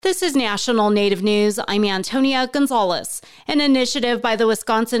This is National Native News. I'm Antonia Gonzalez. An initiative by the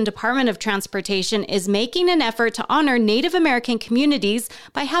Wisconsin Department of Transportation is making an effort to honor Native American communities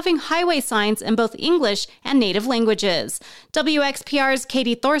by having highway signs in both English and Native languages. WXPR's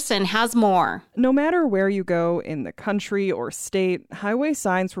Katie Thorson has more. No matter where you go in the country or state, highway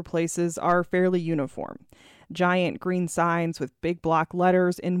signs for places are fairly uniform. Giant green signs with big block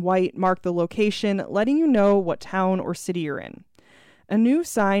letters in white mark the location, letting you know what town or city you're in. A new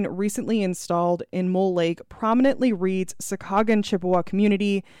sign recently installed in Mole Lake prominently reads Sakagan Chippewa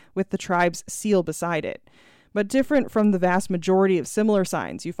Community with the tribe's seal beside it. But different from the vast majority of similar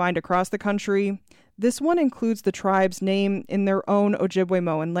signs you find across the country, this one includes the tribe's name in their own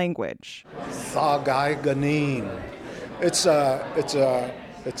Ojibwe-Moan language. Sagaiganin. It's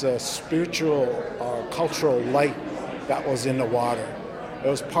a spiritual, cultural light that was in the water. It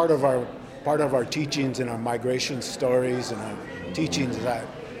was part of our teachings and our migration stories and our teachings that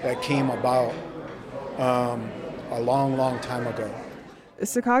came about a long time ago.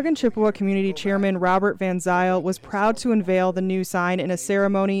 Sakagan Chippewa Community Chairman Robert Van Zyl was proud to unveil the new sign in a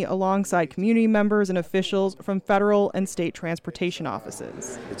ceremony alongside community members and officials from federal and state transportation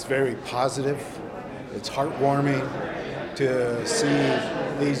offices. It's very positive. It's heartwarming to see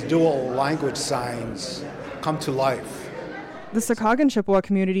these dual language signs come to life. The Sakagan Chippewa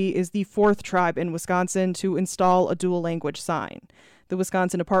community is the fourth tribe in Wisconsin to install a dual language sign. The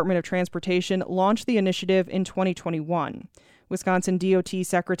Wisconsin Department of Transportation launched the initiative in 2021. Wisconsin DOT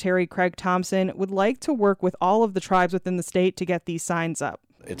Secretary Craig Thompson would like to work with all of the tribes within the state to get these signs up.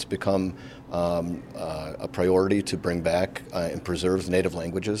 It's become a priority to bring back and preserve native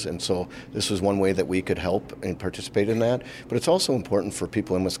languages, and so this was one way that we could help and participate in that. But it's also important for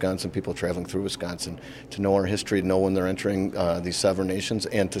people in Wisconsin, people traveling through Wisconsin, to know our history, to know when they're entering these sovereign nations,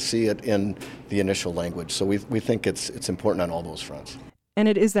 and to see it in the initial language. So we think it's important on all those fronts. And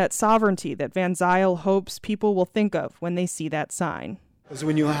it is that sovereignty that Van Zyl hopes people will think of when they see that sign. Because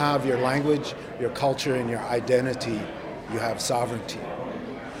when you have your language, your culture, and your identity, you have sovereignty.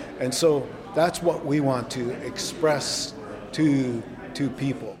 And so that's what we want to express to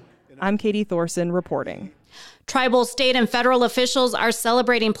people. I'm Katie Thorson reporting. Tribal, state, and federal officials are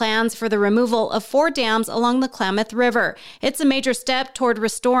celebrating plans for the removal of 4 dams along the Klamath River. It's a major step toward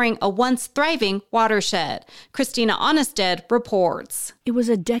restoring a once thriving watershed. Christina Onnested reports. It was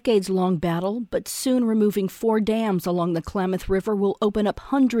a decades-long battle, but soon removing 4 dams along the Klamath River will open up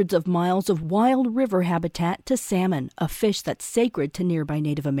hundreds of miles of wild river habitat to salmon, a fish that's sacred to nearby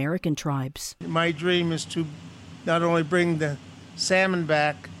Native American tribes. My dream is to not only bring the salmon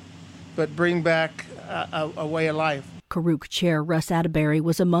back, but bring back a way of life. Karuk Chair Russ Atterbury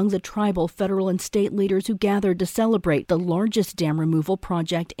was among the tribal, federal, and state leaders who gathered to celebrate the largest dam removal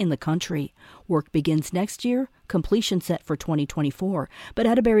project in the country. Work begins next year, completion set for 2024. But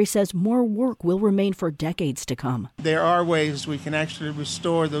Atterbury says more work will remain for decades to come. There are ways we can actually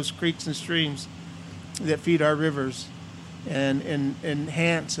restore those creeks and streams that feed our rivers and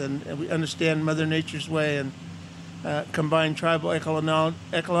enhance and we understand Mother Nature's way and combine tribal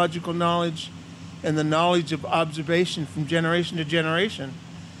ecological knowledge and the knowledge of observation from generation to generation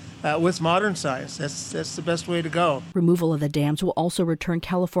with modern science. That's the best way to go. Removal of the dams will also return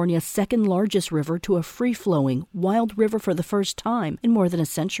California's second largest river to a free-flowing, wild river for the first time in more than a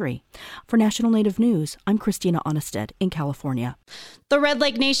century. For National Native News, I'm Christina Onnested in California. The Red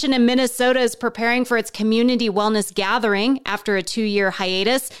Lake Nation in Minnesota is preparing for its community wellness gathering after a 2-year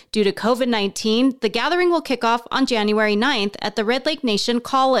hiatus due to COVID-19. The gathering will kick off on January 9th at the Red Lake Nation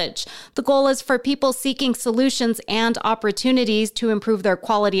College. The goal is for people seeking solutions and opportunities to improve their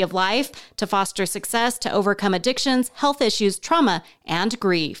quality of life, to foster success, to overcome addictions, health issues, trauma, and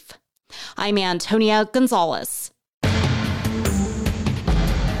grief. I'm Antonia Gonzalez.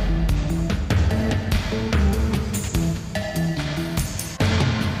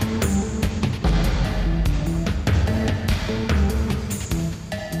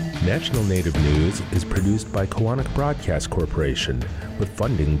 National Native News is produced by Koahnic Broadcast Corporation with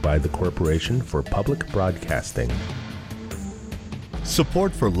funding by the Corporation for Public Broadcasting.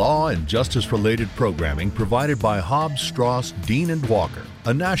 Support for law and justice-related programming provided by Hobbs, Strauss, Dean & Walker,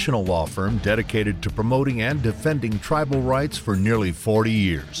 a national law firm dedicated to promoting and defending tribal rights for nearly 40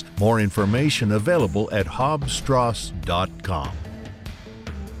 years. More information available at hobbsstrauss.com.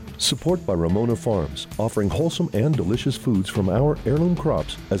 Support by Ramona Farms, offering wholesome and delicious foods from our heirloom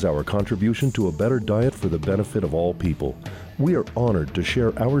crops as our contribution to a better diet for the benefit of all people. We are honored to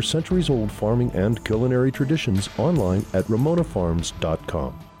share our centuries-old farming and culinary traditions online at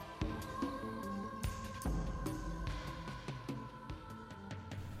ramonafarms.com.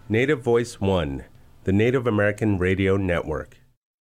 Native Voice One, the Native American Radio Network.